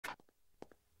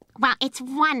Well, it's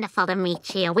wonderful to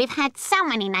meet you. We've had so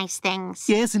many nice things.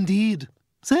 Yes, indeed.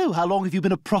 So, how long have you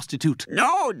been a prostitute?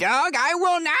 No, Doug, I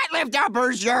will not lift up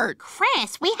her shirt.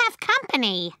 Chris, we have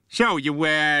company. So, you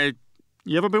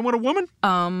ever been with a woman?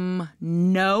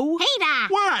 No. Peter!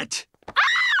 What?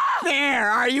 There,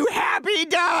 are you happy,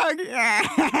 Doug?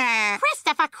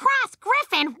 Christopher Cross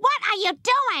Griffin, what are you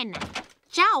doing?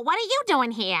 Joe, what are you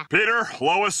doing here? Peter,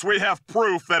 Lois, we have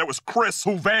proof that it was Chris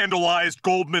who vandalized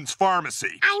Goldman's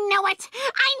pharmacy. I knew it!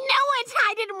 I knew it!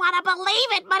 I didn't want to believe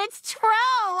it, but it's true!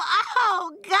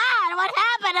 Oh, God, what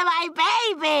happened to my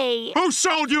baby? Who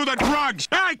sold you the drugs?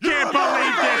 I can't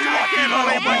believe this! I can't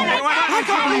believe it! I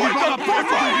can't believe it!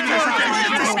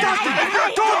 It's disgusting!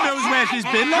 God knows where she's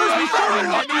been. Lois, be sure.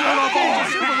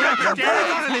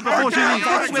 Before she leaves,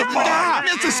 I swear to God.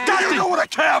 It's disgusting! Do you know what a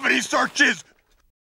cavity search is?